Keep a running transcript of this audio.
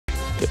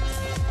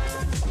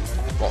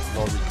Bon, là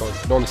on record.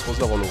 Là on est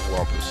supposé avoir nos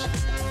voix en plus.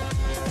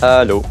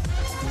 Allô?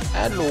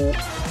 Allô?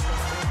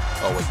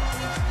 Ah oui.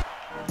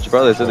 J'ai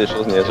peur de dire des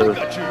choses niaiseuses.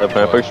 C'est la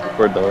première fois que je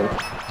record dans une.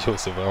 Yo,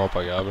 c'est vraiment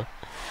pas grave.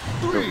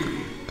 3,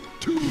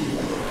 2,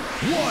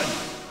 1,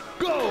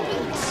 go!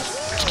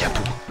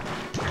 Chicapou.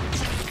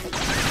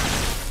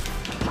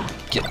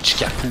 Get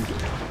chicapou.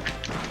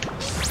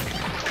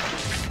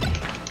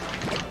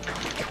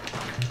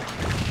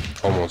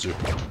 Oh mon dieu,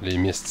 les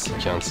Misty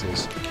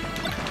cancels.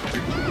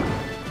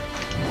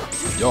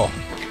 Yo!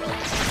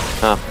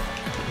 Ah.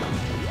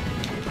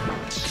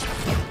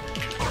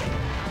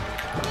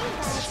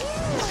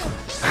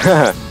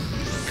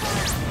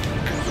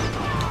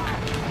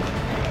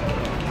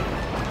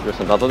 Je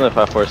suis en train de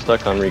faire force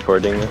stock en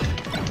recording. Là.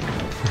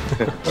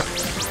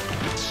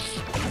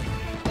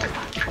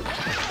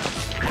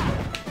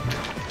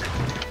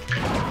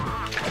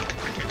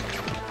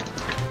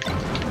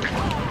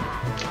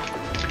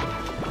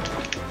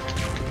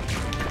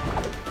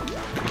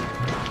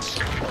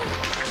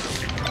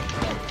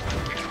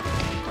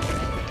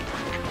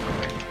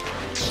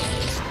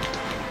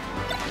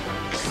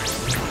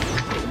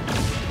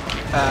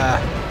 Ah!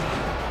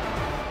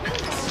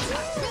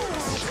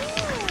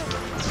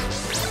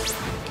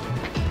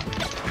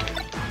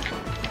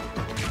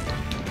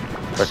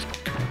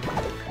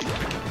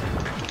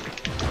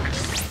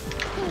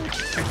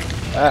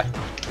 Ah!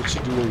 What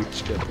you doing,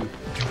 Chicapou?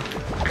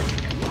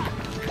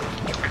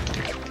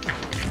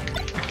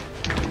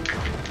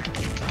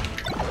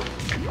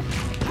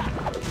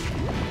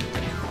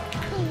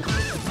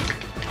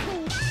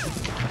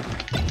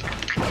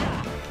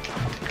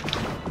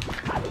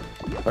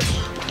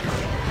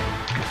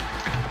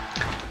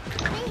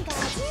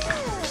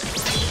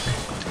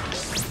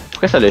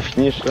 Pourquoi ça l'a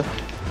fini, ça?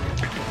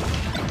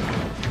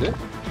 Okay.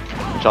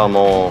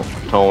 Genre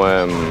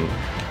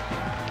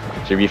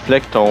j'ai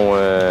reflect ton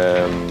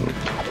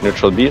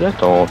neutral B là,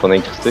 ton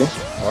électricité.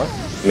 Ouais.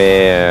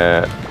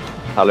 Mais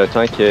par le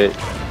temps que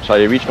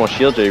j'allais reach mon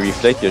shield, j'ai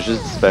reflect, il a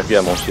juste disparu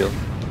à mon shield.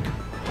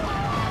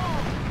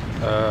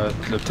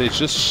 Tu l'as peut-être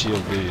juste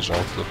shieldé, genre,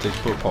 tu l'as peut-être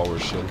pas power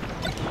shield.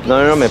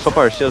 Non, mais pas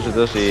power shield, je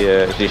veux dire,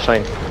 j'ai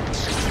shine.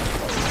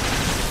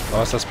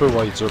 Ah, ça se peut,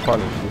 ouais, il dure pas à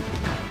l'infini.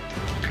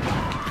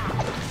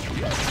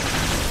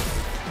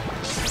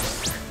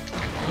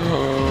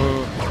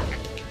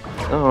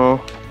 Oh.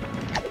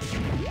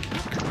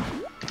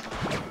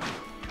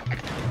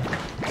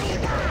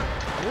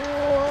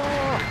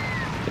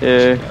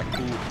 Yeah.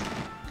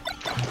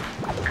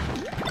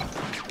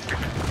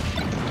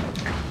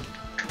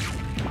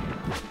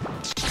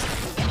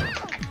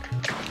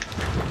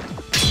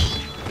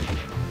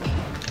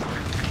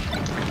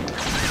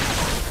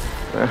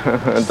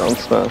 Don't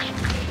smash.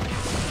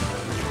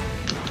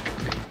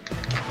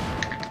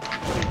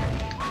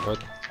 What?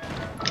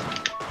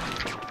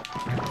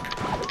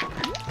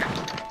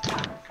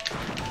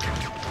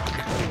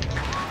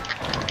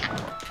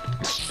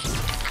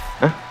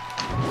 Hein?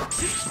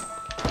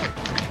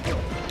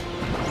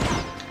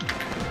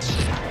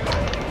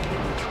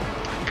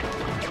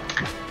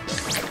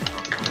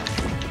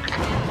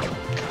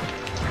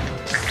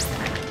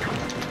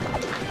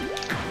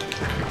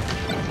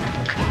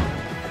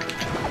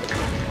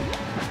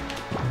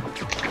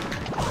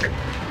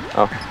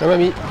 Ah. La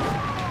mamie!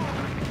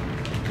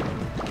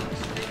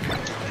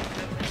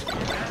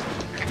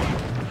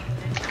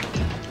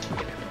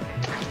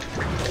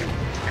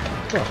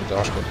 Ah, ça me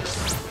dérange pas.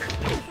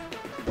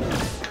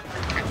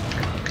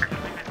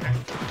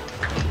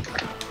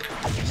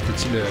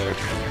 C'était-tu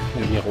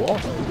le miroir?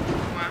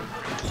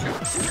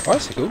 Ouais,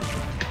 c'est cool.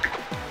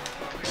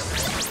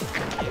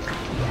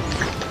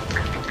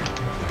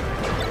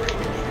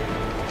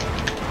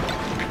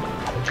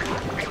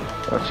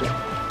 Ok.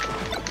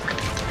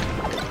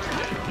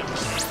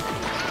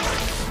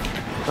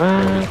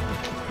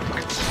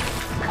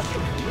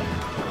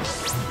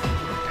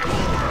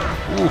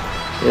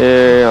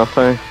 Et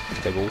enfin.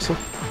 C'était beau ça?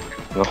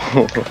 Non.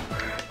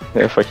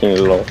 C'est fucking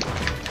long.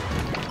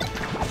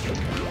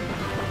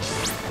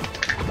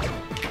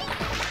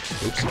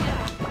 Oups.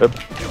 Hop.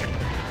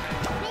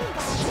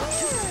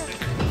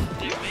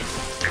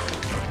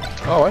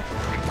 Ah ouais?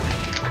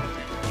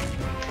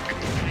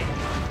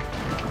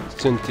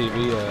 C'est une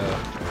TV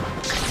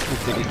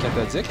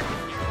cathodique?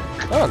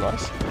 Ah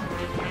nice!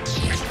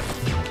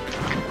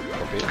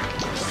 Pas pire.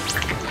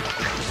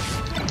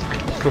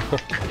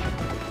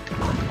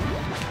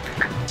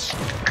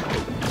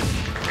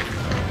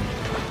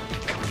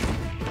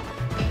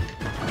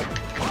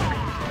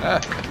 Ah!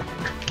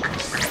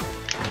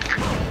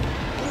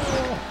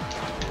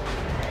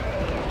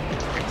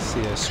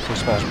 C'est Super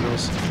Smash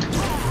Bros.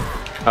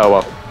 Ah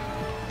wow.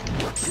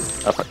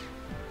 Après.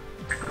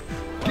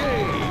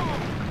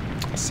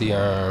 C'est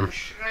un...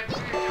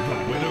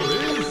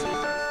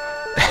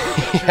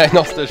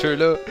 non, ce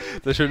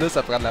jeu-là,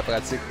 ça prend de la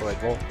pratique pour être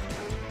bon.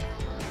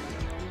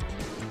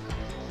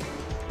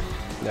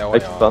 Mais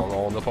ouais,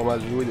 on a pas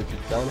mal joué depuis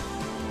le temps. Là.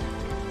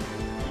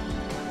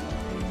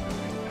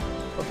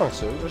 Pas tant que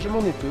ça. J'ai mon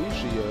épée,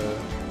 j'ai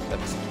la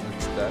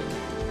petite dague.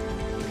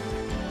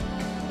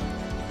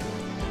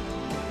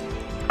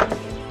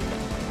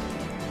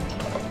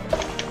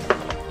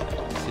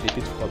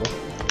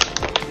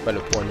 Ben, le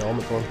point nord,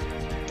 mettons.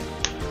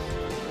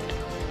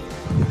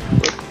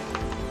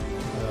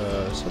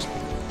 Ça se peut.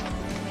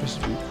 Je sais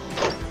plus.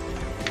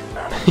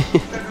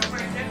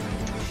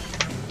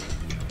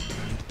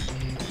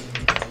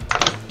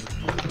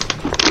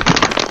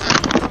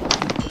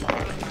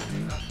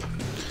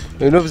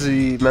 Et là, vous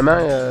avez... Maman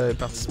est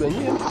partie se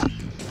baigner, hein?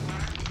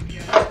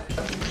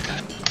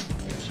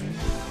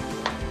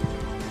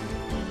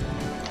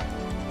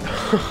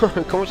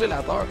 Un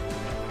congélateur.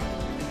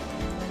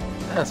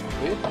 Ah, c'est pas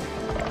pire.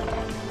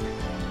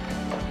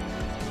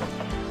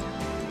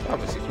 Ah,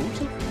 bah c'est cool,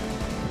 ça.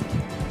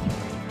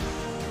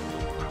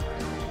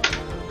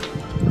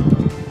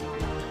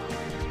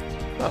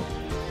 Ah,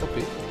 pas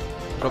pire.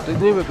 Je vais peut-être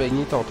venir me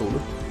baigner tantôt, là.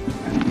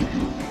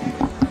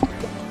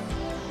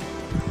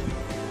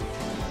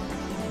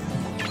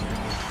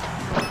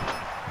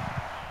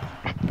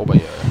 Bon, ben,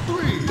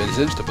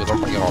 Belzile, je te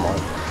présente ta grand-mère.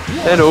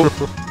 Hello!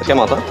 Est-ce qu'elle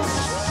m'entend? Non,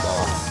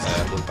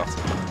 elle doit partir.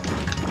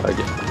 Ok.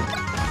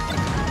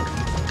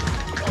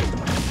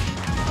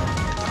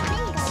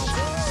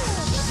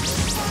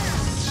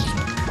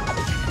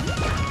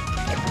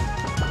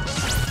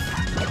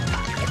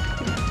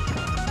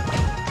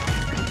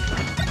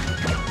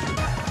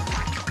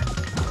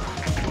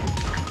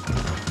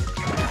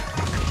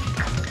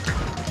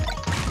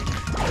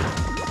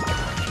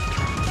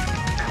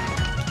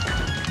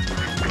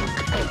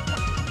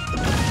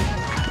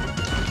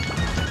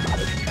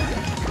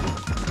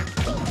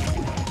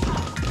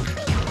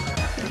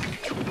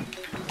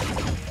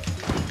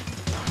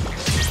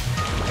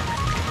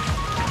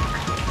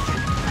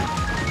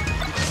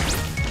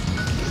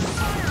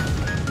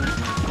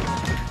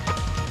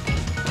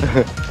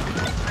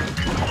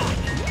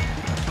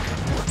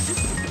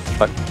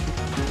 Fuck.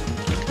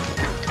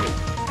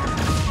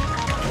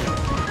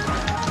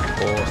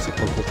 Oh, c'est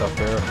contre ta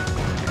peur.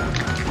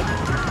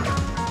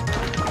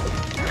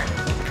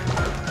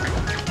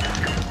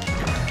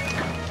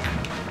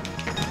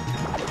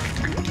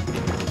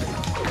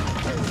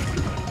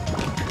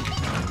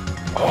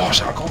 Oh,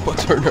 j'ai encore pas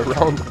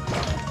turnaround.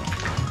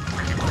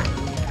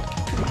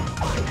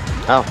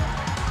 Ah.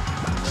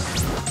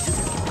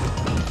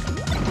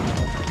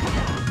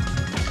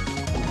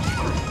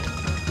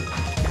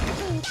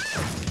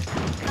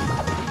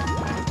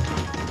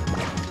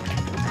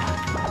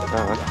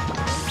 Ah ouais.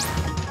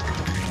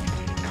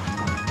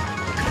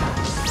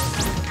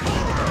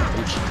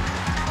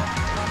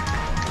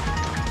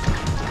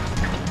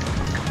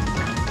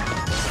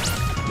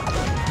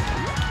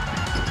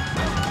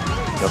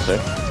 Merci.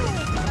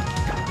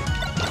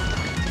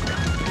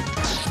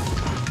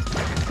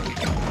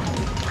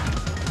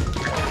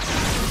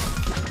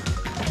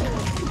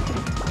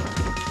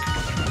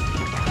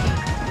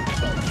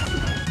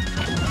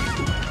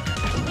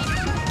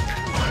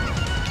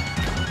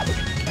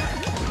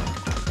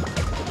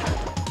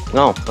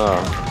 Non, pas.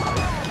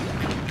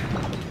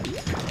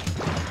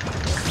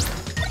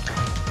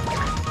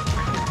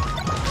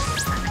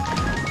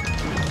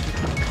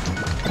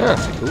 Ah,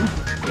 c'est cool.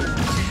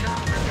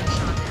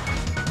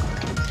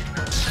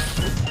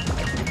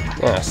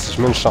 Ah, si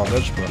je mets une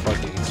chandelle, je pourrais faire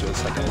des rituels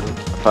satanés.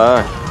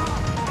 Ah.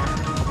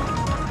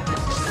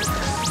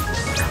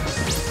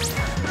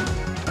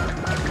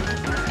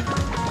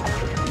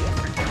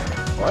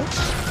 Ouais.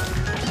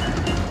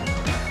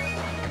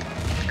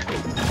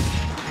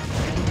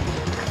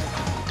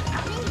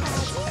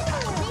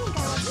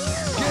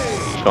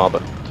 Je comprends pas.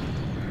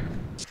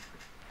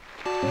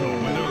 The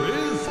winner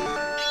is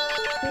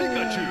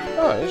Pikachu.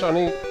 Ah, ouais, j'en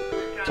ai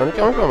quand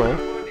même pas mal.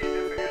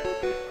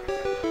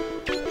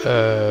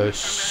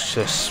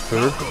 Ça se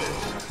peut.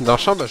 Dans la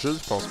chambre à Jules,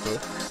 je pense pas.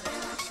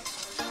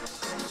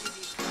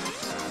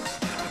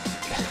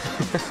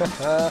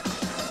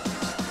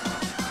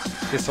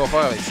 Qu'est-ce qu'on va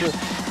faire avec ça?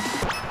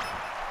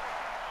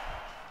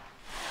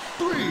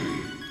 3,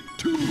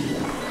 2,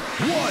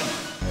 1,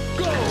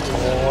 go!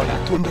 Oh, la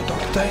toune de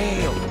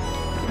Doctail!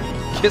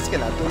 Qu'est-ce que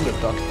la toune de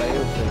Doctail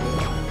fait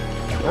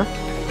là? Hein?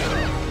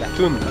 La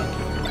toune.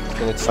 Tu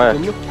connais-tu cette Ouais.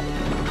 toune-là?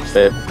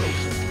 C'est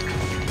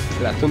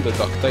C'est la toune de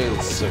Doctail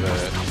sur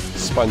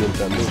Super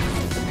Nintendo.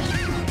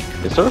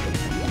 c'est sûr?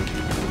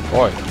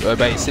 Ouais,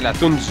 ben c'est la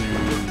toune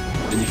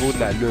du niveau de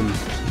la lune.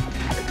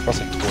 Je pense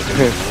que c'est le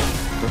troisième.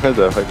 What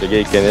the fuck, le gars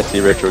il connaît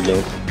ses retro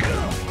games.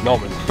 Non,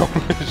 mais non,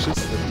 juste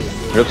cette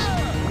toune-là. Oups.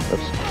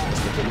 Oups.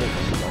 Cette toune-là,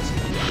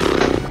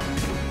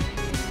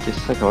 Qu'est-ce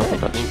que ça comment ça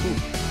c'est marche? bien cool.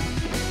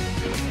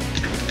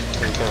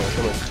 C'est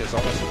comme un trésor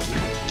à sortir.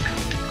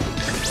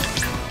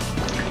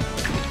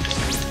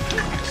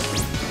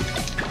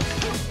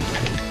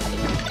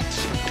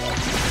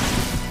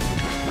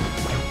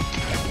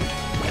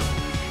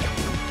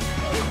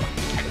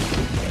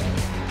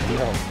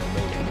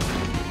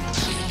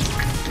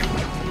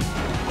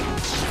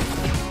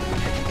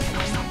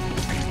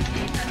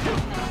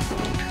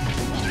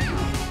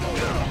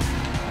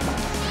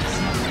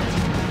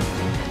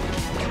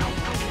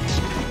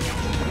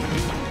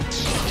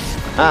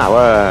 Ah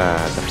ouais,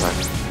 d'accord.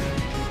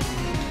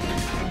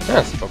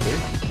 Ah, c'est pas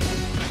pire.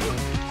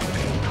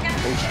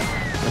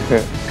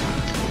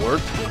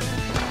 Work.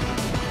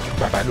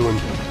 Ma balloon.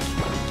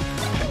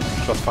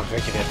 Je vais te faire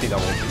regretter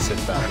d'avoir pris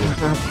cette balle.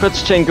 Pourquoi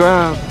tu chain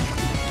grab?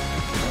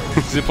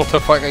 C'est pour te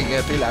faire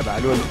regretter la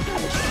balloune.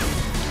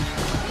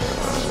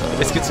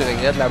 Est-ce que tu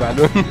regrettes la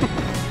balloune?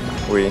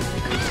 Oui.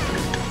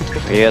 Je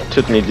regrette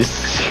toutes mes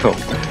décisions.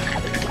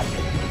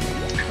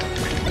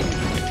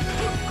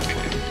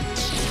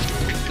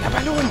 La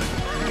balloune!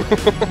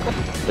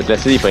 Je vais te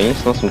laisser des poignées,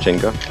 sinon c'est une chain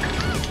grab.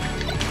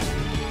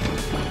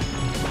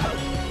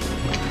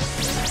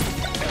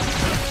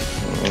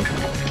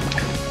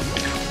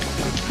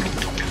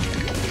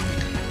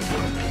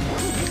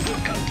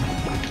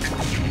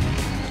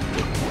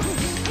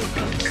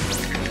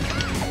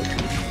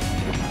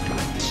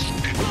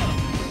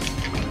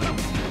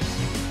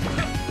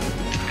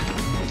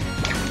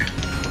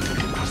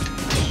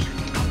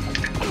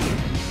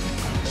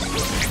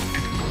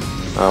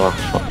 Ah non,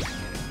 je pense.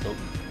 Oh.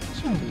 C'est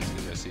ce que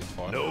j'ai essayé de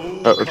faire. No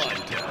Ah, ok. contest.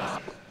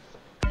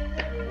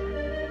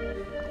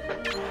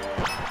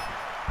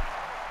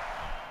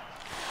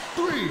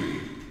 3,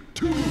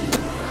 2, 1,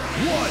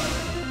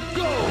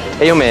 go!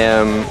 Hey yo, mais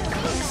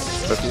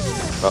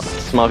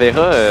tu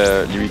m'enverras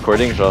les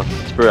recordings, genre, si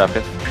tu peux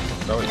après.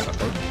 Ah oui, ça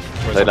peut.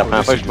 Ça va être la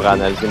première fois que je pourrais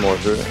analyser mon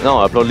jeu.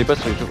 Non, upload-les pas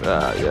sur YouTube.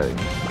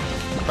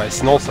 Ben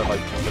sinon, ça va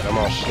être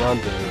vraiment chiant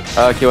de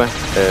Ah, ok, ouais.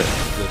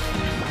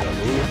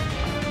 donner.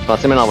 Je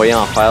pensais me l'envoyer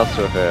en file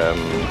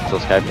sur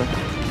Skype. Là.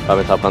 Ah,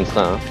 mais ça va prendre du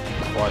temps, hein.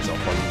 Ouais, ça va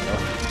prendre du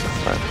temps.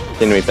 Ouais.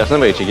 Ok, anyway, personne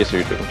va les checker sur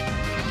YouTube.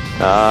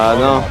 Ah,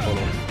 non.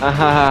 Ah,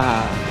 ah,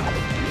 ah.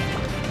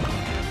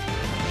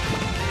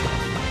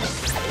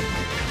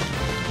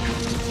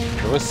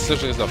 Moi, si ça,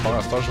 je risque de faire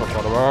à ce temps, je vais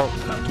probablement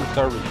tout le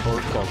temps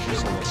record quand je joue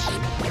sur Netflix.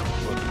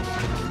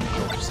 Je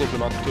vais tout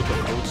simplement tout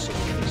upload sur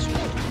YouTube.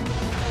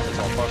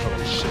 Ça va faire genre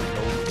une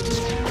shitload.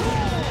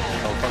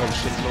 Ça va faire une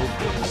shitload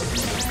de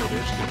footage que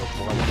je vais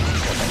pouvoir analyser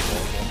sur la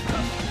plateforme.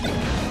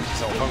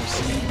 Ça va faire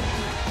aussi.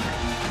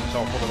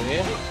 Genre pour de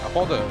vrai, à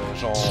part de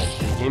genre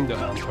les games de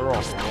Hunter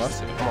en ce moment,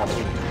 c'est vraiment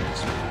dur de jouer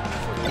sur le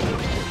footage de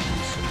vidéos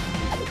sur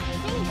YouTube.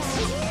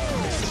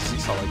 Je me dis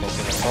que ça va être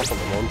intéressant pour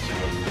le monde qui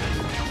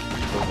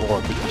va voir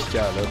un peu de Pika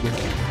là.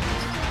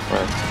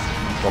 Ouais.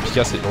 Bon,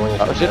 Pika c'est loin.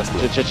 Ah, shit.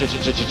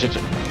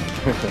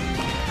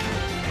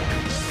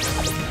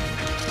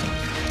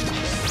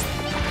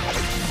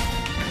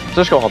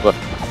 Ça, je comprends pas.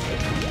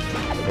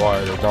 Ouais,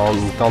 le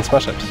down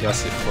smash à Pika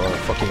c'est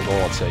fucking bon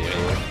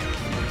anti-aérien.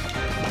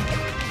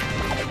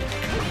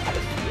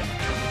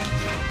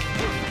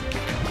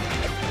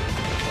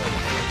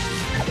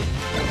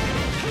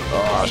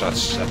 Ah,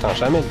 j'attends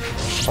jamais le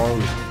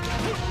chaîne.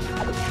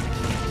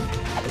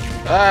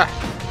 Ah!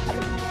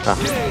 Ah.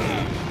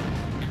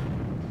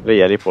 Là,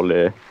 y aller pour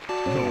le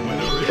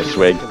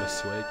swag. Le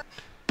swag.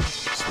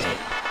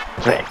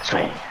 Swag,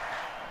 swag.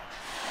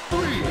 3,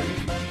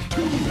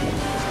 2,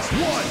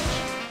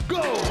 1,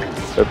 go!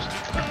 Oups.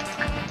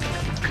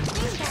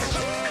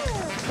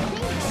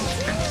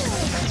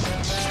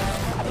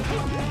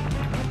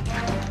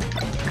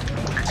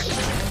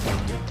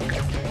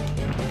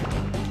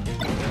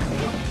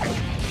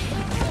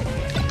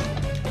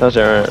 Attends,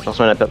 j'ai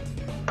reçu un appel.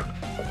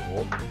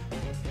 Oh.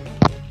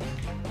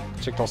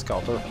 Check ton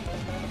scouter.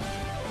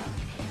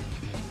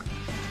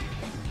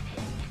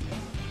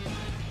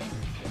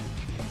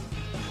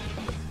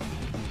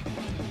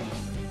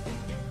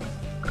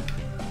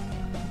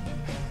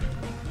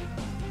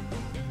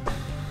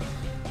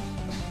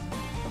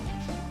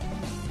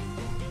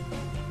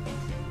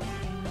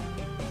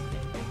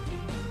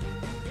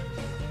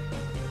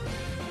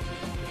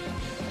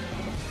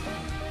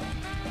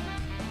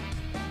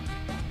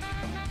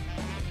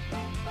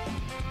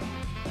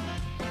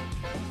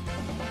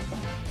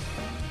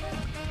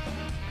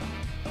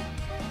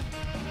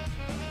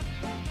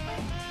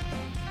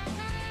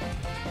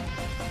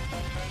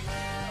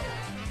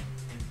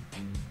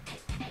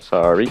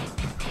 Sorry.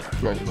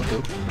 Ouais, il est pas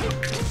tout.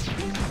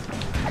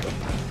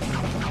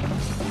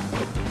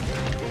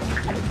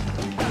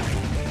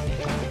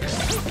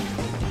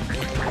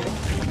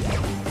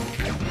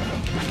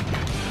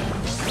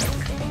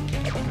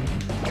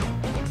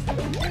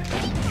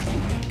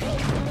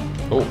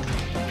 Oh,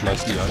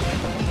 nice DI.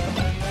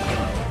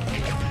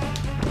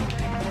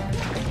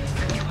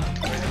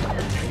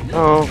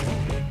 Oh.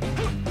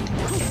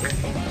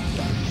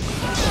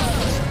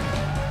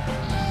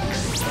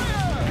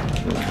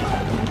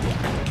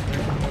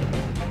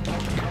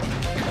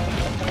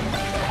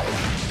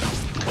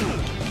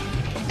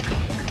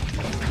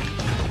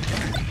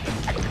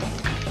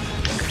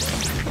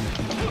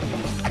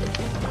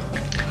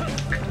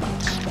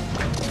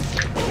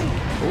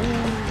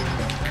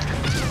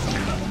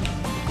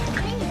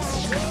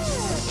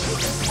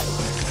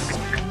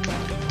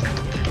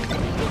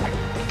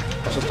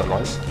 Ça c'était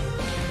nice.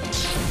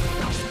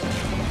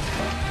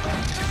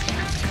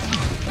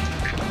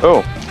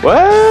 Oh.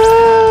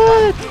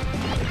 What?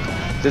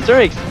 C'est-tu un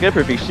extrait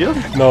Perfect Shield?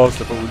 Non,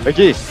 c'était pas voulu.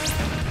 Ok.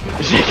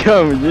 J'ai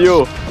comme,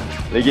 yo.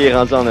 Le gars est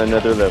rendu en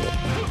another level.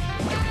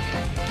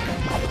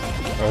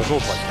 Un jour,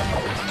 je vais être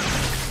capable.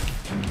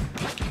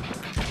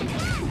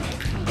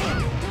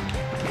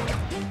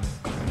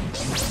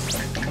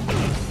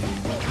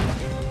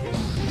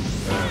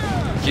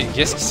 Ok,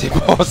 qu'est-ce qui s'est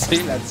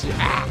passé là-dessus?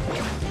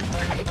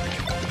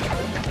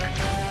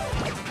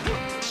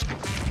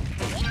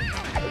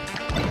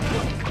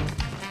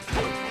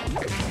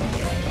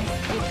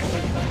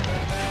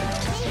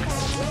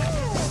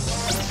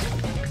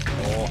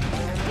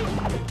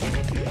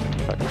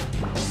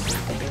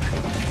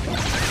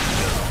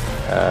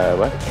 Ah!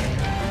 Ouais.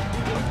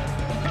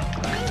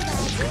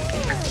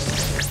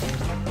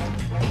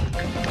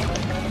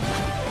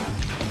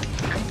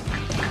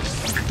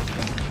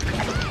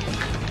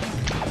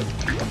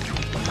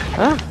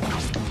 Ah!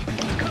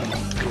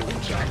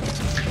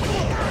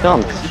 C'est un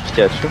petit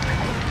Pikachu.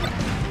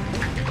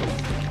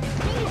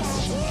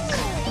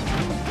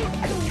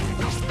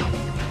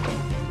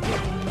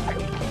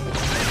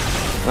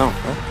 Non,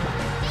 hein?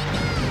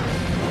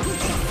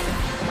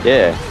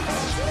 Yeah!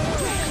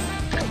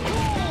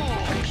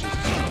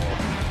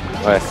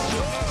 Ouais.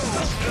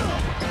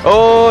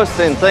 Oh,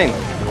 c'est insane!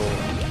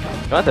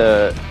 Comment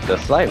t'as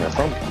slide, me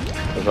semble?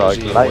 Genre,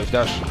 J'ai glide. wave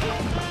dash.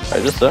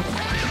 Ouais, juste ça. Ouais,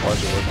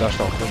 j'ai wave dash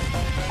tantôt.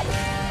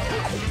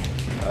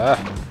 Ah!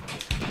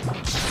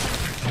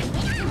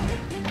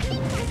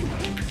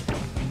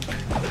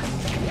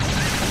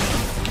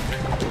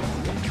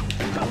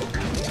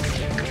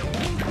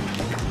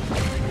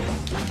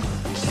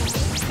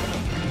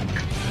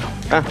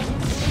 Ah!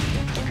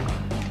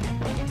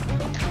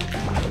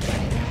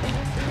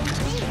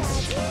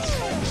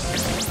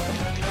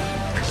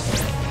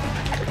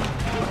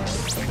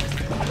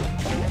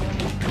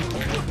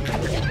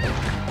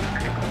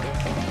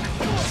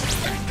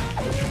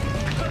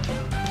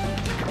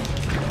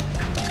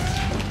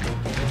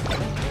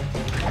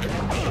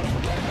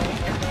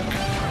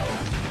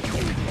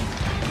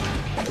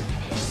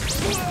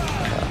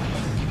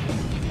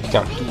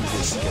 Quand tout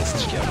est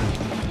castigable.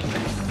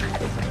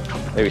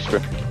 Eh oui, je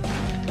peux.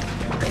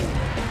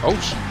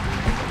 Ouch!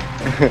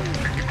 Ok,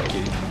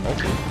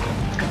 ok.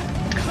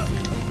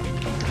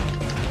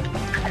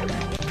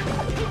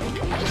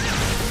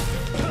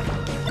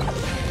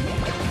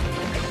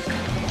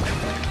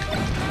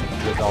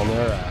 Le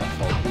downer à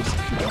Falco, c'est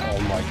plus le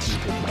Almighty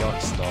Hitbox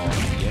dans le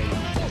game.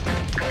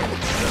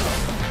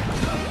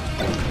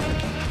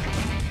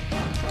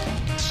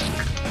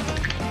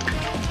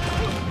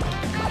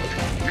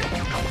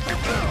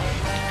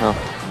 Non.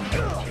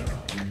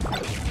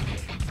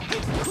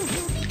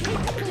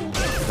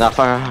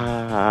 L'affaire...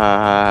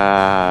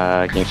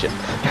 Game shit.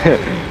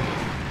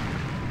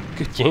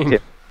 Good game! Okay.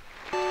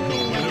 The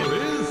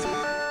winner is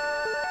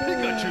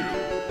Pikachu.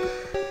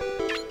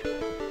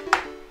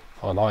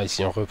 Oh nice,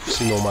 ils ont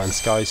repoussé No Man's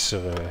Sky sur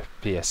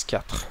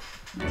PS4.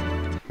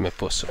 Mais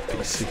pas sur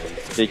PC.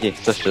 Ok,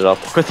 ça j'étais genre,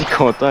 pourquoi t'es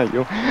content,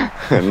 yo?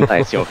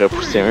 Nice, ils ont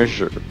repoussé un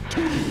jeu.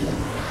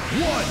 1,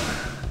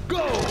 go!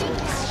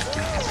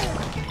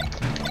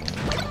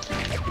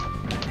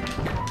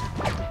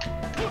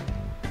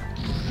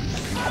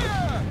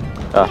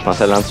 Ah, je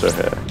pensais land sur...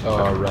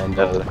 Ah,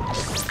 Randall.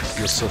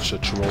 You're such a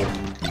troll.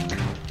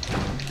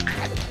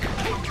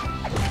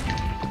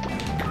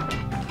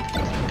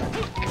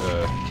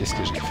 Qu'est-ce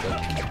que j'ai fait?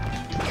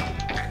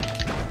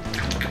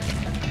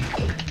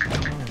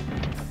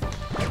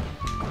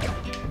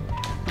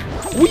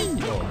 Oui!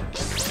 Oh.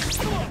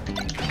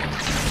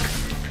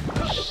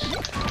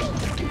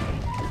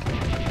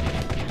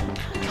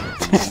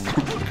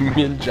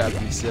 1000 jab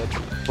reset.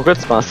 Pourquoi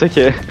tu pensais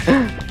que...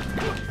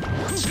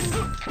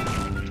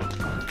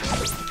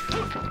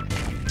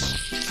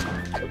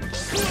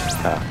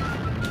 Ah.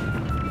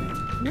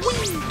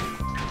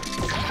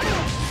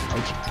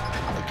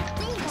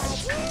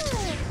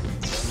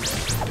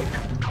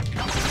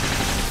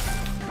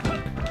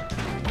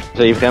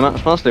 J'avais vraiment...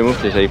 Je pense que le move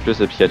que j'avais plus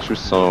de Pikachu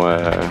sont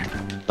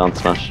dans le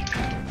Smash.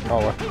 Ah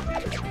ouais.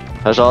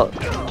 Enfin, genre,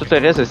 tout le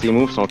reste de ses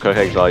moves sont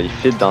corrects, genre, il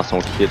fit dans son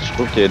kit. Je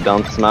trouve que dans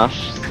le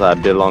Smash, ça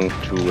belong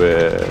to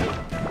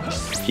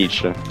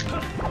Peach, là.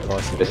 Ouais,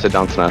 c'est Mais c'est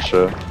dans le Smash,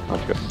 là, en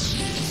tout cas.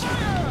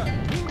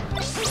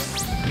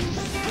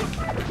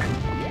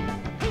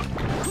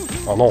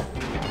 Oh non!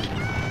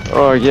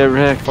 Oh, get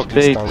wrecked, Fuck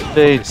bait,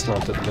 bait. les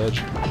slanted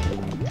ledge.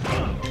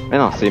 Mais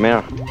non, c'est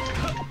meilleur.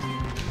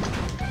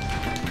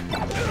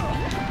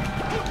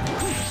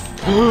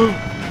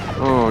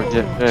 Oh,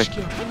 get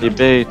wrecked, les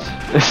bait.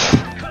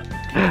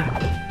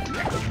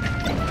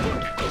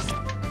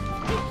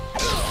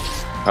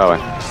 Ah ouais,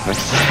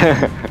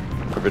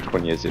 un peu trop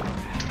niaiseux.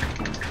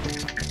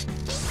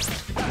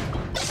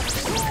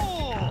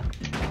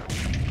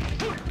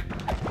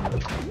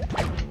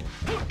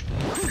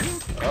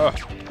 Ah!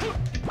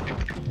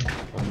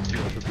 Un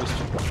peu plus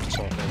de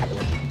son.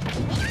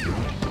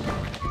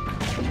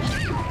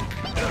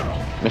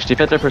 Mais je t'ai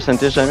fait le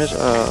percentage damage.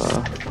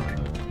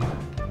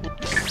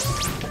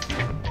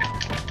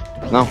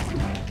 Non.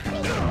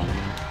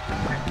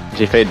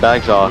 J'ai fait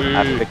back genre Oui.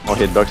 avec mon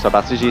hitbox à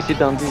partir. J'ai essayé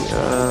d'enlever.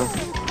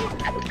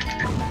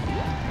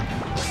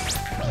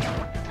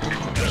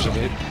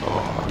 J'avais.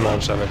 Oh man,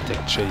 j'avais le tech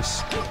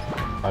chase.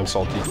 I'm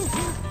salty.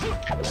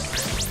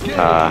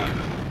 Ah.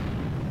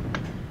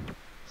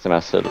 C'est ma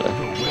seule.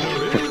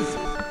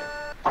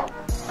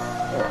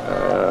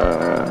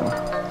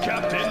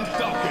 Captain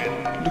Falcon.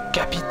 Le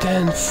capitaine!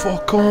 Man,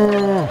 fuck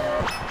on!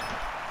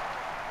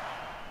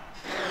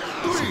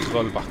 C'est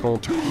troll par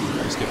contre.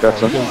 Parce que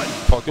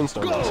Falcon c'est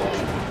un mensonge.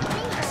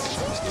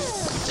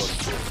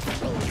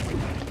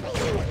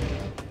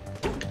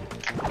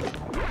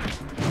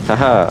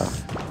 Haha!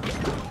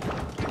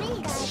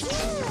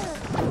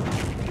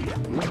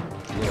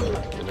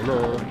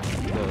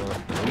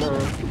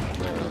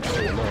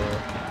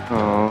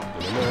 Oh.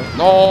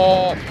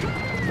 Non!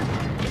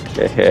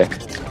 Hehe.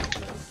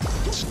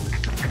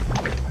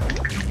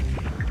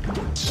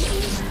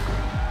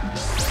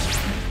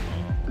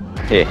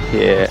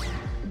 Hehe.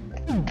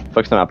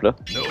 Fuck ce map là.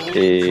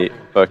 Et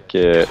fuck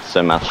ce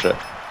match là.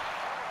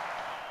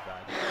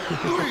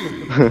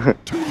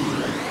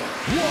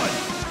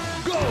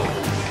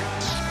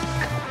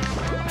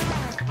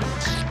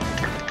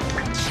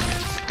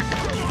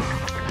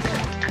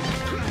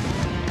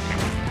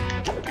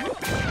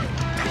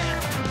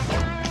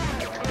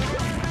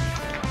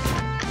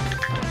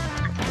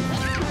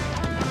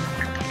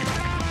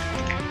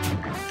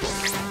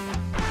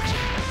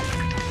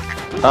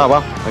 Ah wow,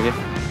 ok.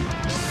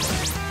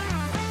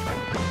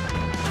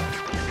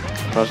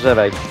 Je pense que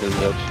j'avais avec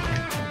LuiGG.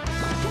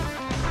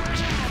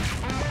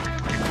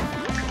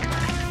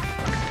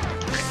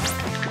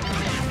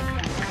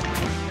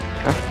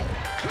 Hein?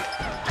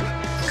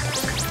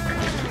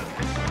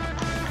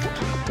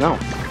 Non.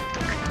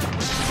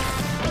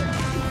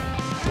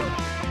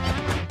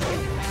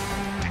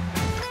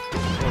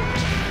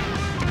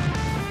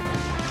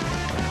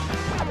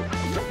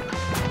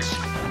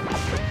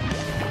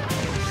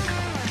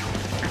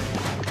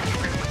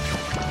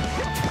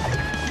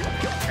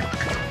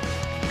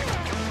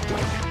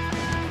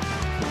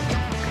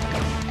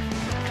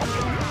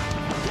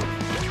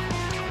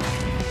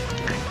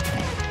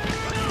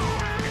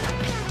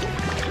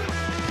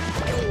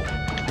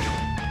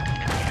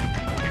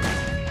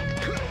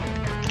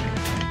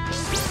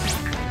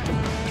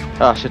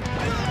 Ah shit.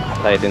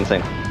 Ça a été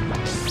insane.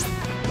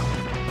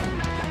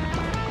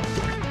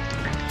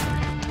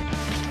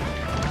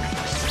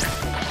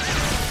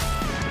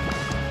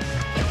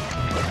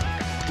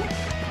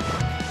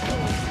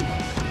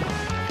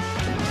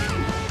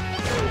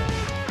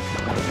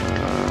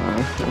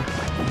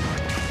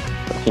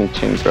 Fucking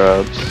chin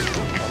grabs.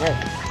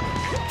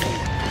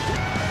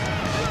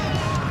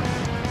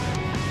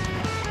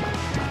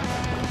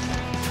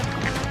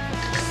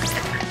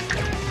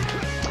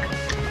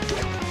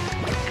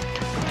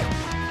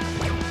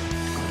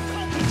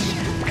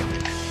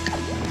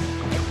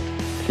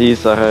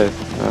 Please, arrête.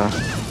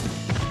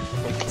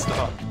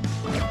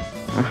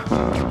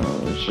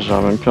 J'ai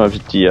genre même plus envie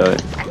de d'y aller.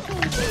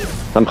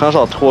 Ça me prend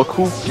genre 3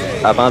 coups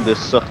avant de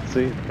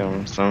sortir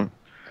comme ça.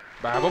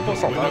 Ben, à bon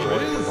pourcentage, ouais,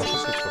 c'est pas grand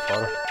chose que tu peux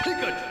faire.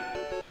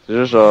 C'est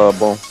juste genre,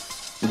 bon,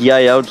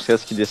 DI out jusqu'à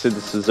ce qu'il décide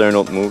d'utiliser un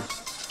autre move.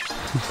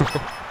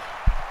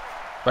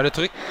 Ben, le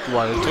truc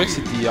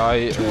c'est DI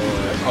up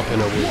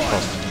and away, je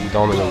pense, ou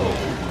down and away.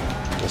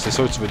 C'est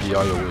sûr que tu veux DI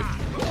away.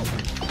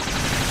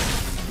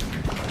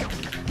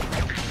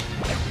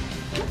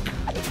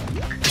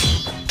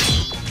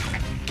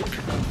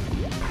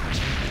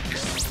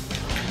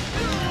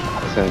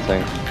 C'est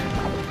insane.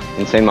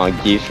 Insanement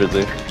gay, je veux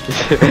dire.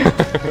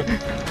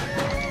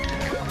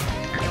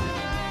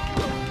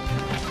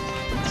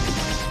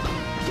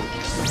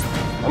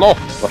 Oh non!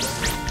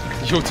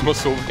 Yo, tu m'as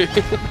sauvé!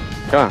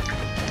 Comment?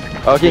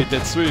 Ah, ok. J'étais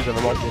tué,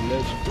 j'avais manqué le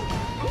ledge.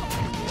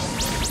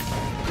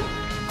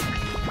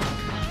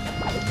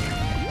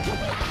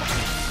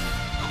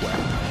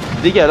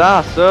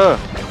 Dégueulasse ça!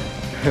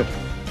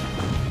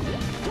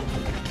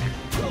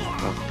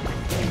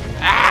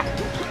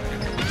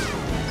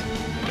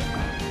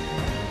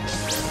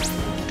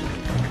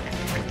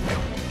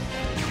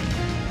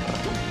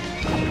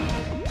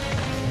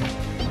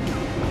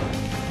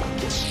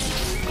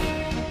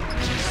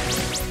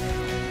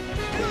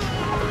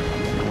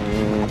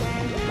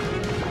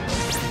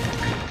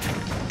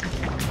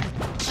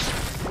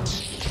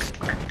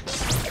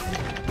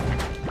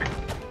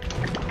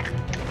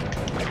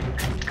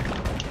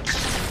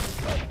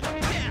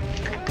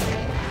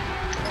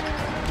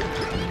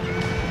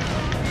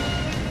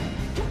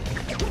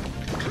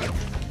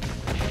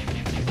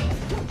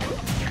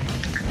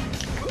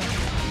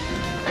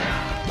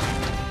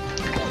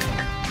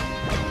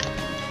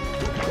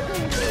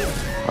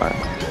 Ouais.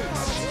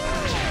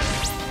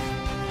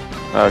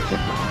 Ah, ok.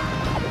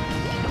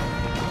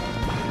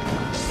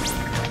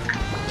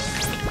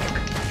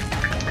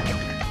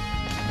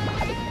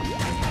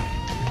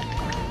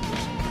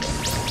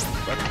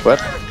 What?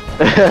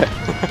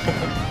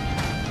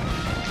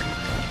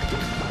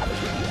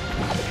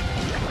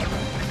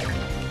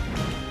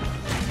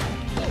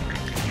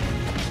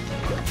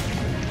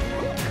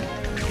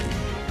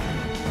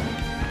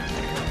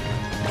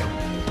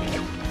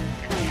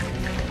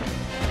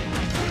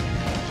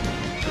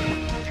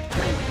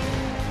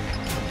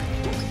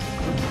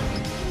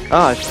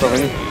 Ah, je suis pas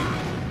revenu.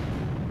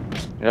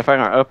 Je vais faire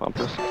un up en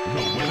plus.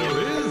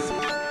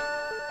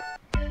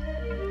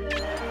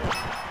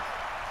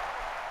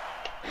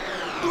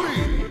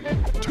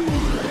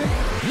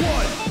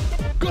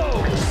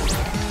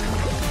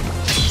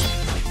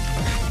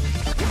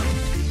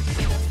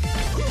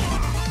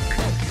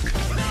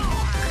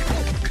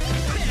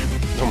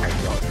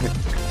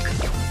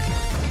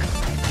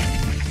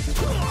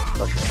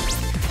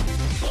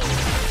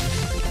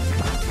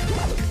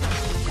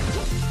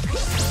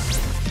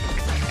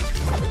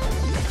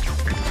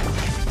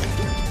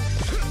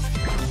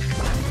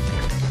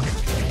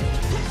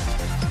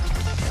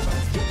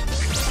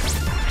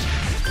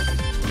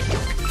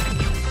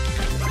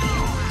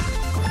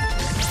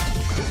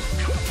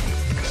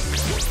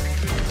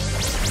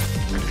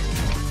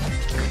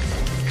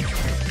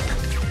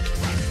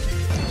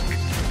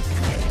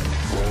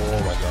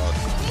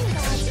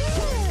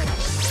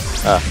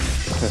 Ah.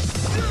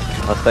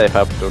 On s'était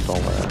faire plutôt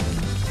ton...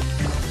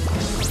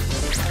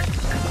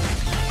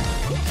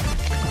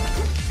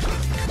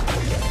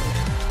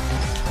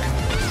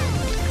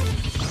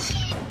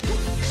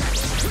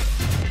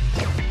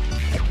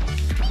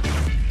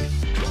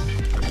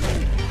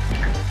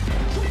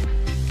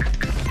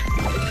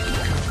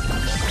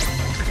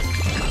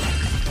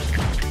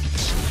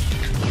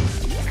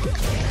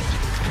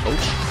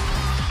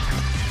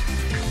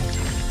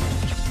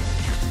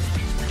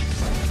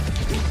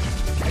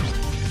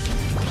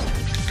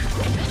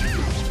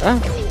 Ah!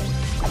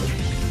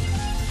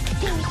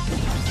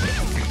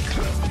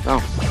 Non.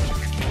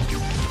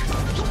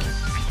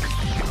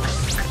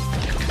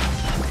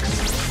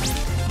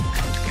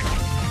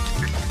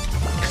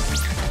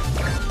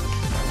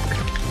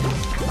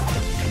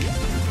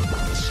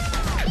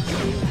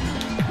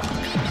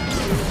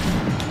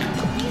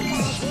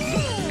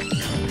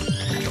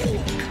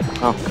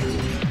 Oh.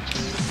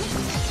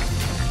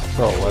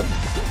 Oh, what?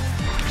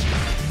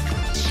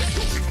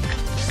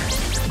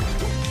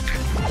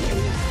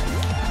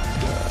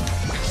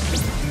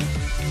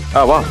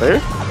 Ah wow, sérieux?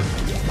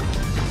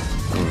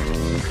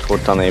 Trop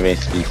de temps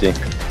d'invincibilité.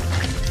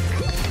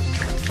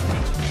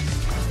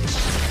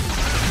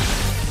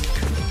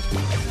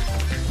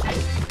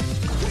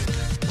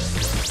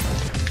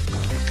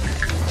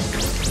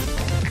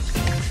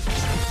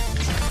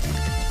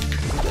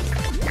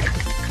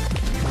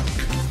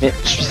 Mais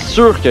je suis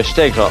sûr que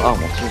j'étais avec genre... Oh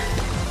mon dieu.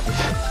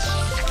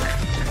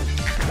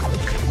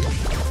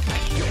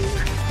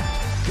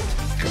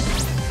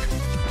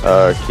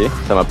 Ok,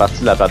 ça m'a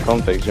parti de la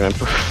plateforme, fait que j'ai même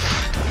pas...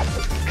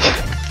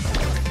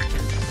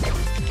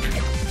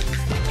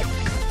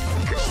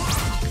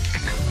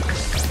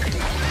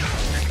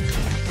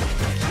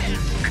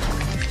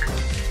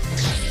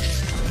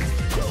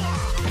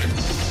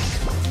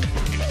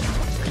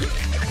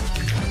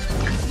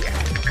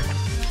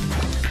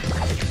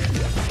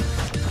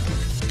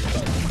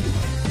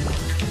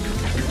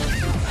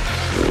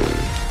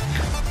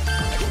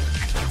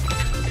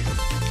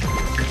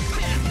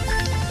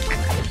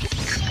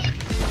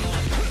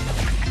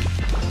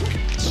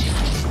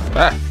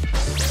 Ah!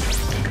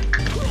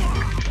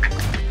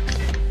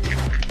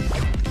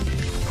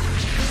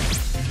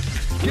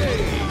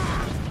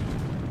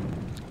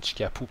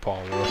 Chicapou power.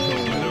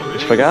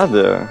 Je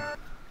regarde...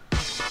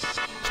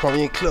 Je m'en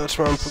viens clutch,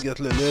 man, pour get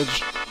le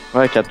ledge.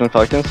 Ouais, Captain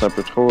Falcon, c'est un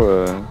peu trop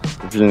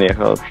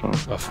vulnérable, je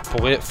pense. Ah,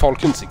 pour vrai,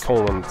 Falcon, c'est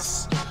con, man.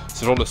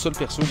 C'est genre le seul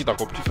perso qui est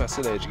encore plus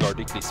facile à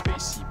edgeguarder que les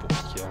Spacey pour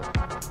piquer.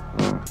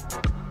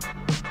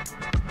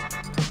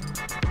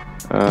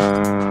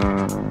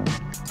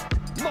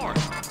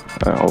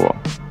 On va voir.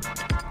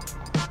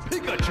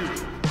 Pikachu.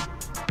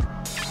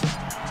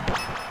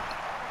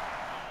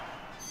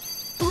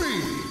 3,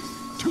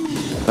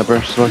 2, Un peu,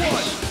 je sais pas.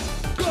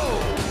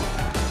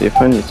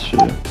 Téléphone est dessus.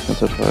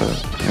 Ça fait...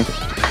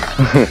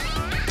 Ok.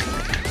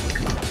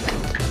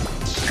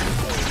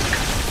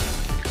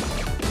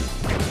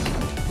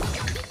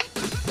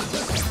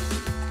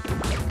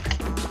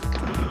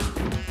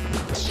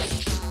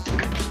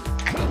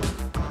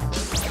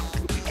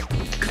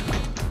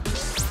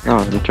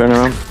 Non, une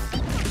turnaround.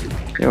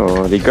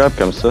 Yo, les gars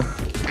comme ça.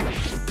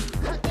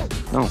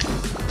 Non.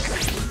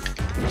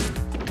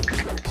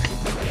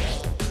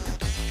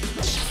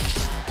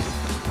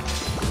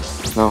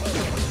 Non.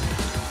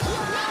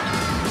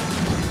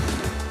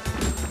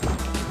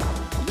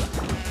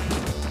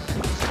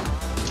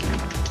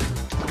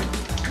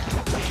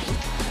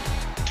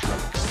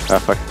 Ah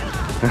fuck.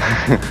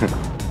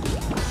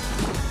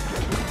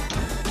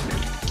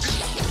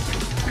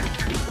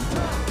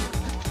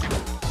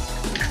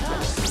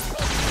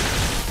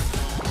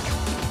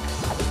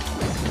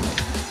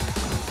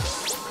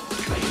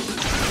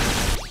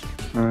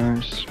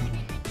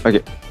 Ok,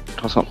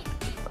 transforme.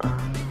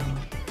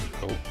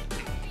 Oh.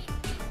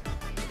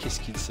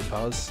 Qu'est-ce qu'il se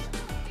passe?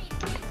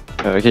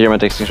 Ok, il y a ma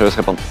texting, je vais se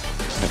répondre.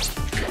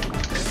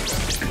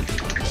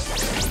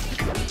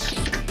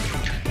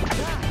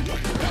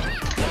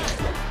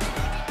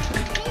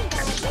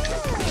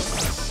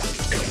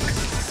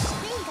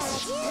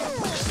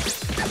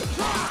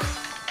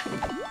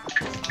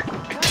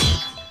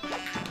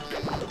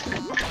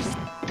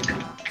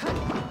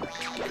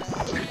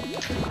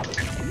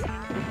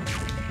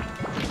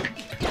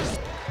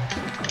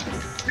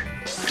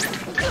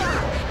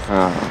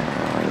 Ah,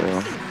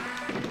 yeah.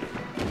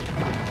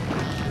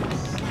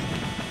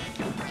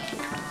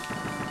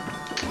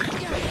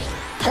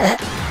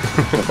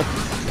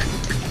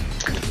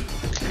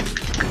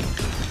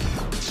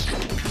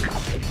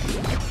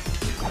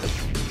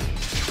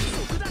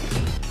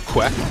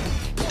 Quoi?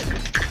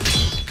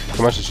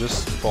 Comment j'ai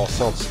juste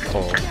passé en dessous de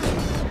ton...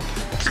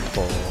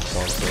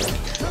 centre.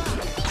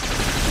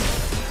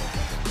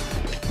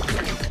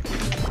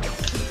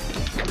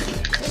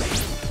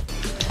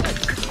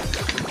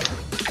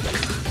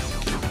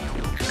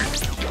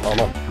 Oh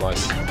non,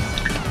 nice.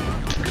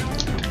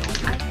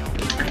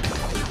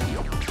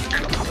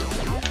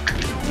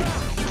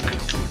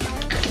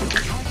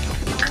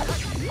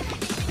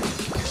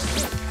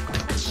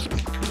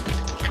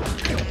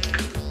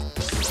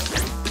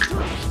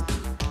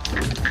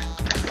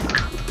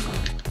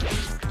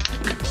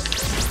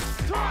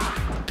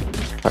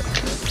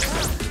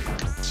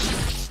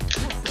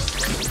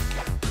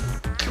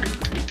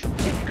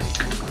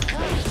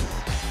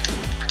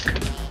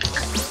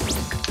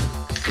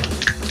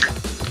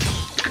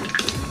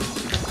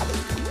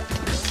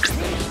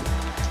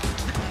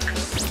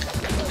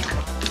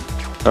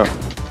 Oh.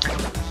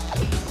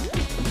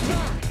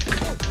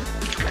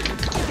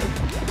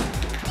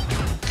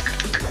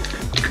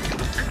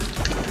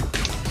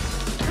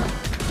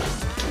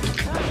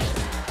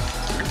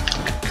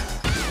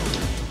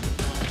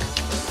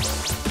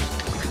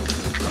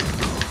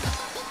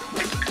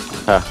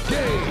 Ah.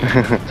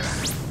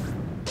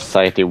 Ça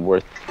a été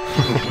worth.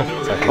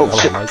 Oh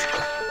shit. Nice.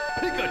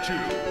 Pikachu.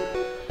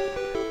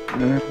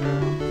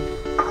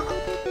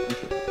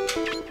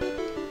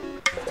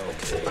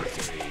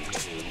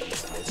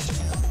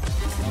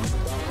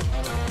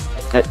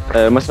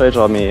 Hey, moi ça va être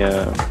genre mes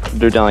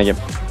 2 dernières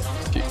games.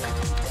 Ok.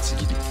 C'est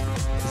guidé.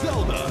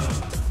 Zelda.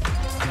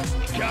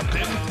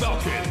 Captain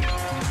Falcon.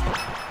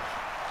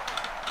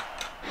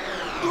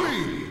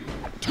 3,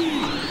 2,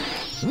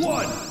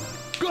 1,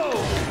 go!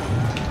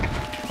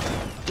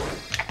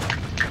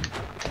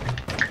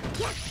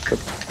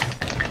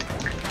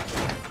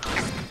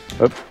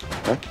 Hop.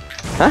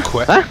 Hein?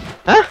 Quoi? Hein?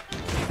 Hein?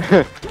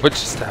 What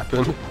just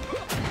happened?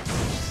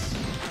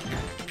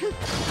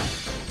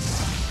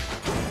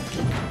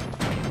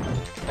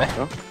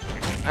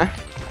 Hein?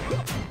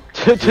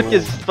 Tout ce qui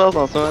se passe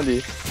en ce moment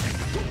des...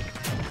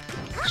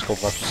 Je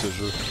comprends plus ce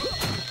jeu.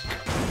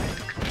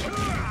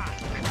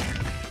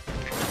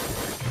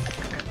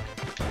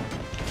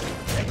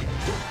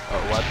 Oh,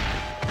 what?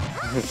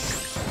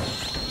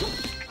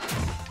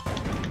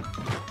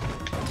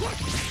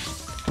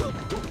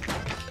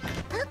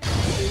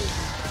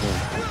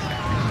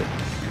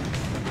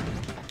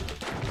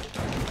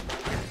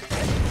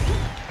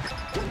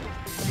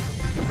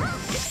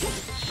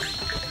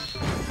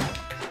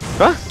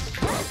 Quoi?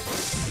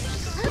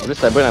 En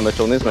plus, la balle, elle m'a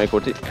tourné sur un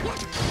côté.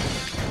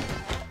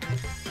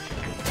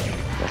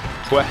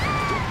 Quoi?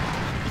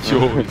 Yo,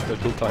 c'était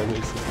tout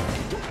timé ça.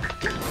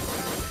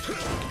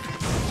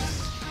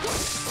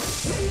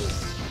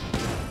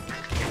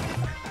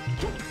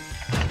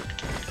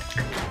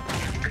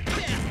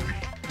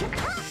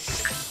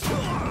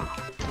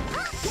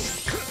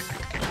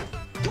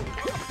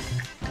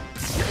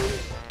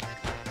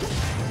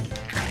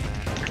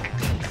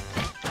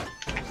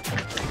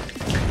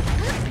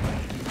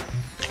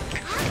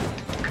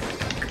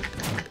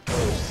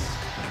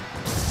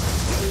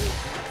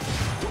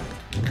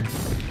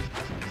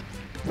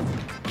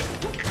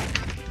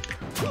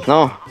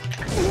 Non!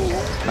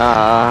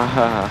 Ah, ah,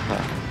 ah.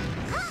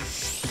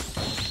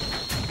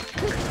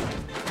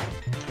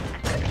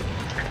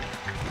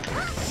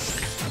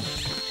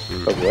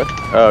 Oh, what?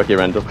 Ah, ok,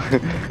 Randall.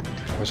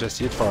 Moi j'ai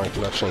essayé de faire un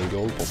clutch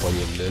angle pour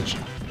pogner le ledge.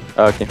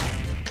 Ah, ok.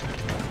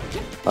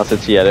 Ah, c'est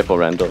tu y allais pour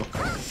Randall.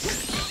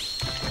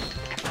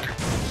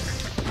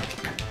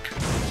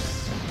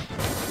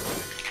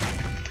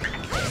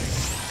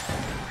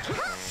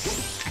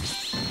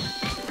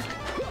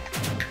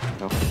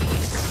 Non.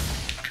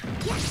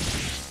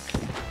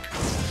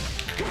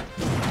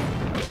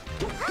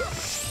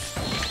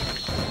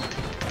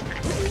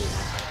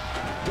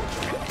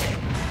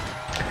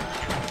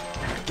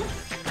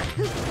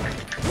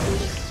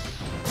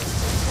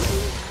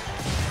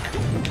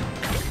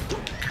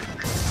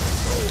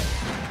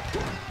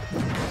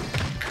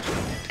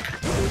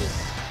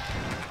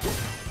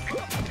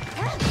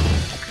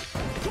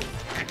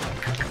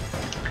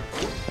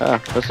 Ah,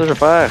 c'est ça que je vais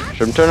faire. Je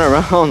vais me turn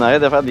around,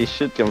 arrête de faire des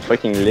shit comme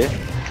fucking laid.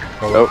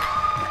 Oh.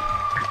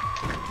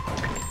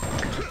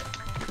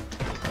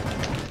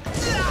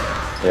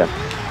 Yeah.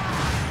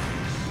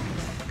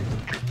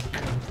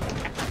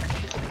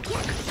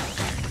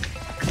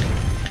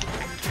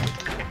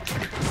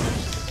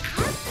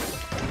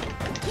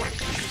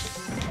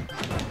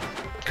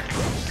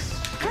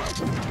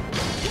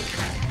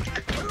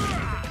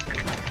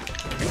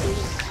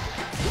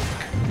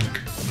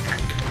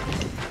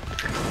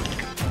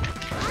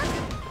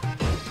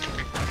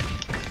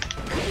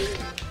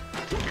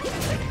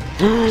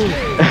 Oh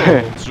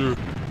mon dieu.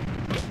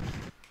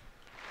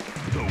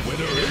 The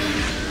winner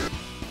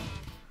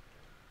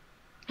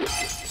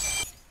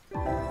is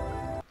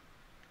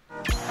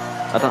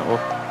Attends, oh.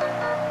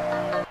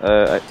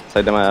 Ça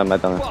aide ma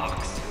dernière.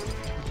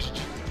 Fox.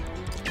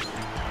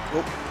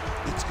 Oh,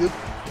 it's good.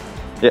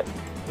 Yeah.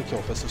 Ok,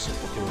 on fait ça sur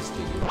Pokémon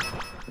Stadium.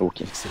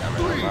 Ok. C'est la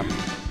même map.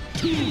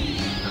 2,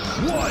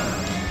 1,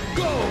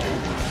 go!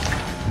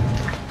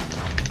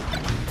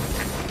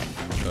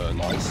 Non.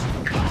 Nice.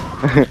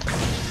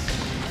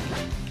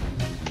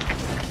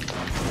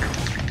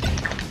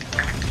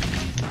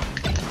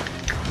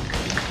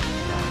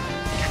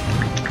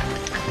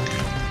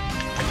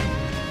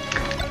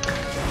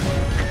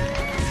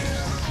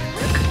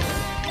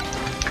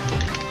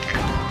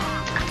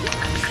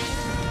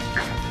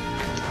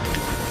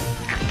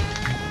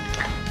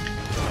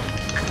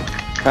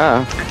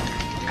 Ah.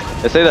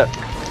 Essaye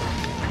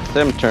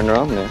de me turn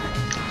around, mais...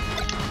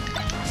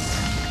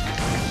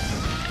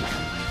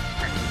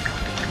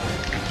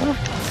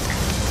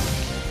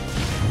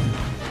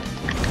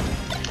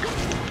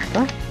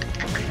 Ah.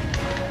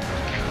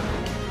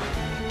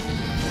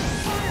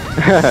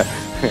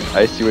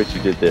 I see what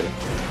you did there.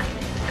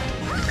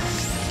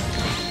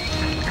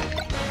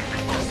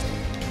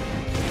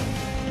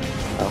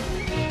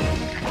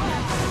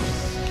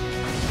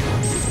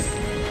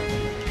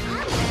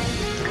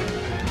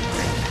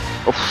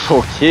 Oh,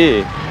 ok.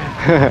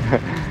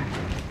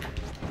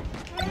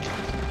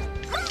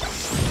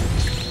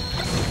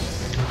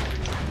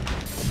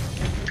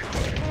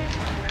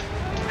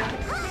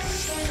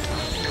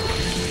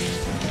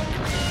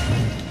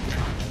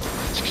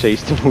 Tu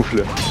chase ce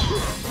move-là.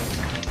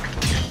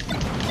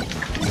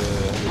 Le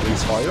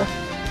Wings Fire?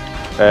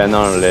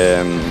 Non,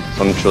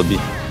 son neutral B.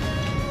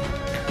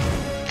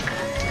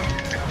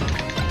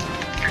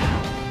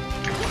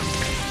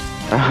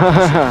 C'est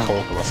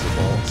con comment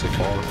c'est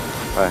fort.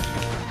 Ouais.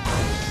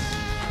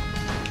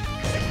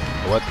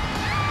 What?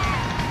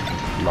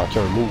 Il manquait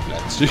un move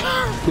là-dessus.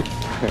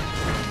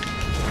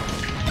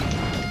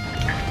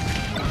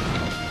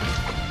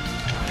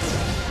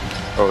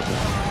 Oh, ok.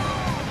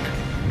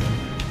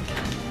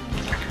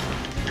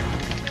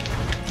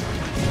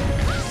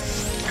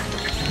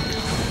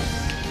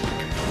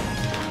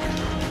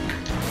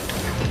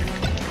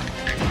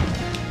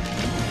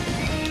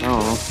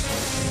 Oh.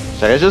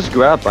 J'aurais juste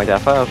grab tant qu'à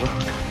faire, genre.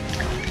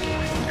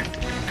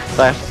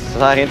 Ça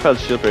sert à rien de faire du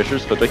shield pressure,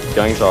 c'est pas toi qui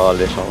gagne genre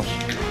l'échange.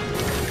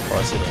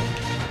 Ouais, c'est vrai.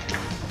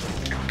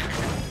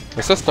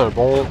 Mais ça, c'est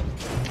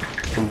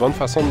une bonne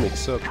façon de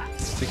mix-up.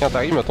 Tu sais, quand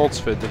t'arrives, mettons,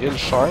 tu fais drill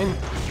shine.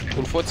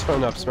 Une fois, tu fais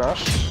un up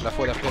smash. La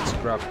fois d'après, tu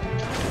grab.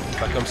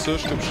 Fait comme ça, je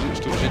suis obligé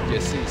de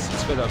guesser. Si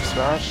tu fais l'up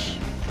smash,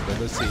 ben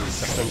là, c'est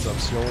certaines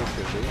options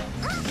que j'ai.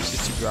 Si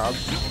tu grab,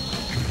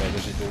 ben là,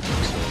 j'ai d'autres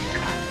options.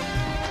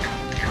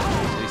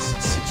 Et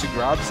si tu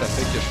grab, ça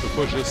fait que je peux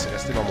pas juste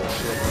rester dans mon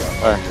shield.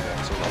 Ouais.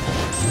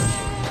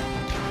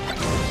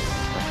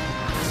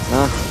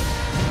 Ah.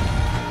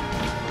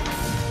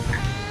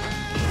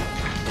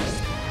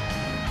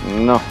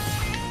 Non.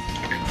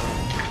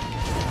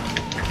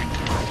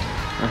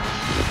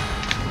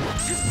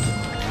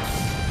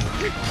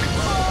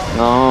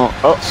 Non.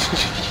 Oh.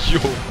 Yo.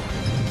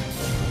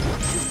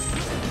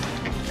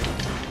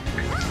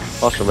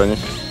 Oh, je suis revenu.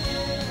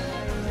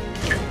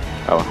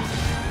 Ah ouais.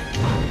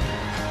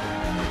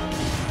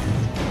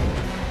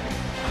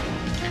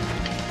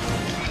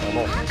 Ah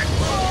bon.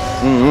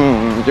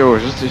 Yo,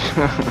 juste...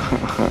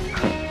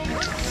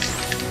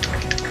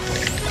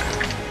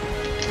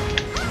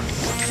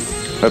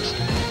 Oups.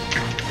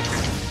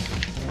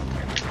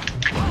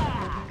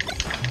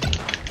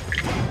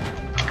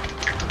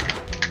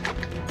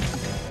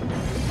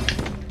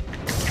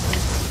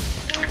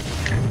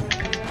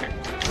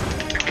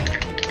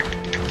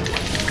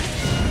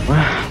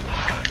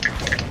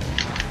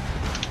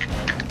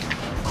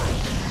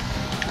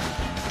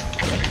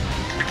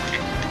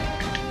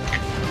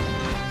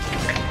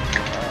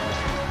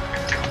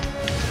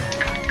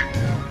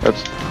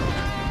 Oups.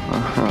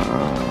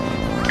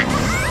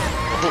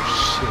 Oh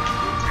shit.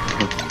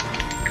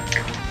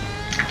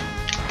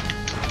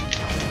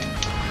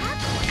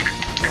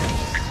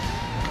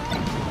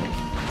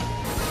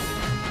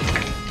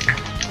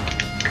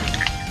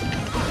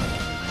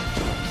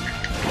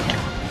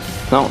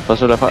 Non, pas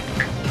ça de le faire.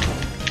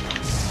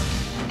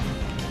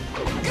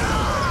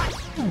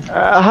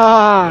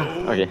 Ah!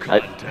 Ok,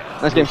 allez.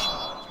 Nice game.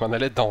 Je m'en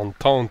allais dans le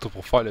taunt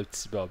pour faire le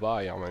petit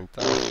bye-bye en même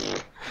temps.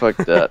 Fuck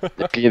that.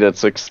 Y'a rien de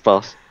ça qui se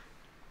passe.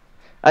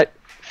 Allez,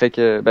 fait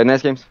que, ben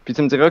nice games. Puis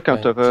tu me diras quand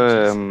Ben,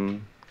 t'auras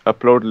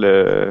upload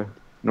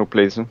nos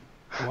plays. Hein.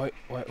 Ouais.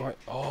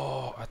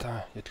 Oh, attends,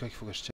 y'a de quoi qu'il faut que je check.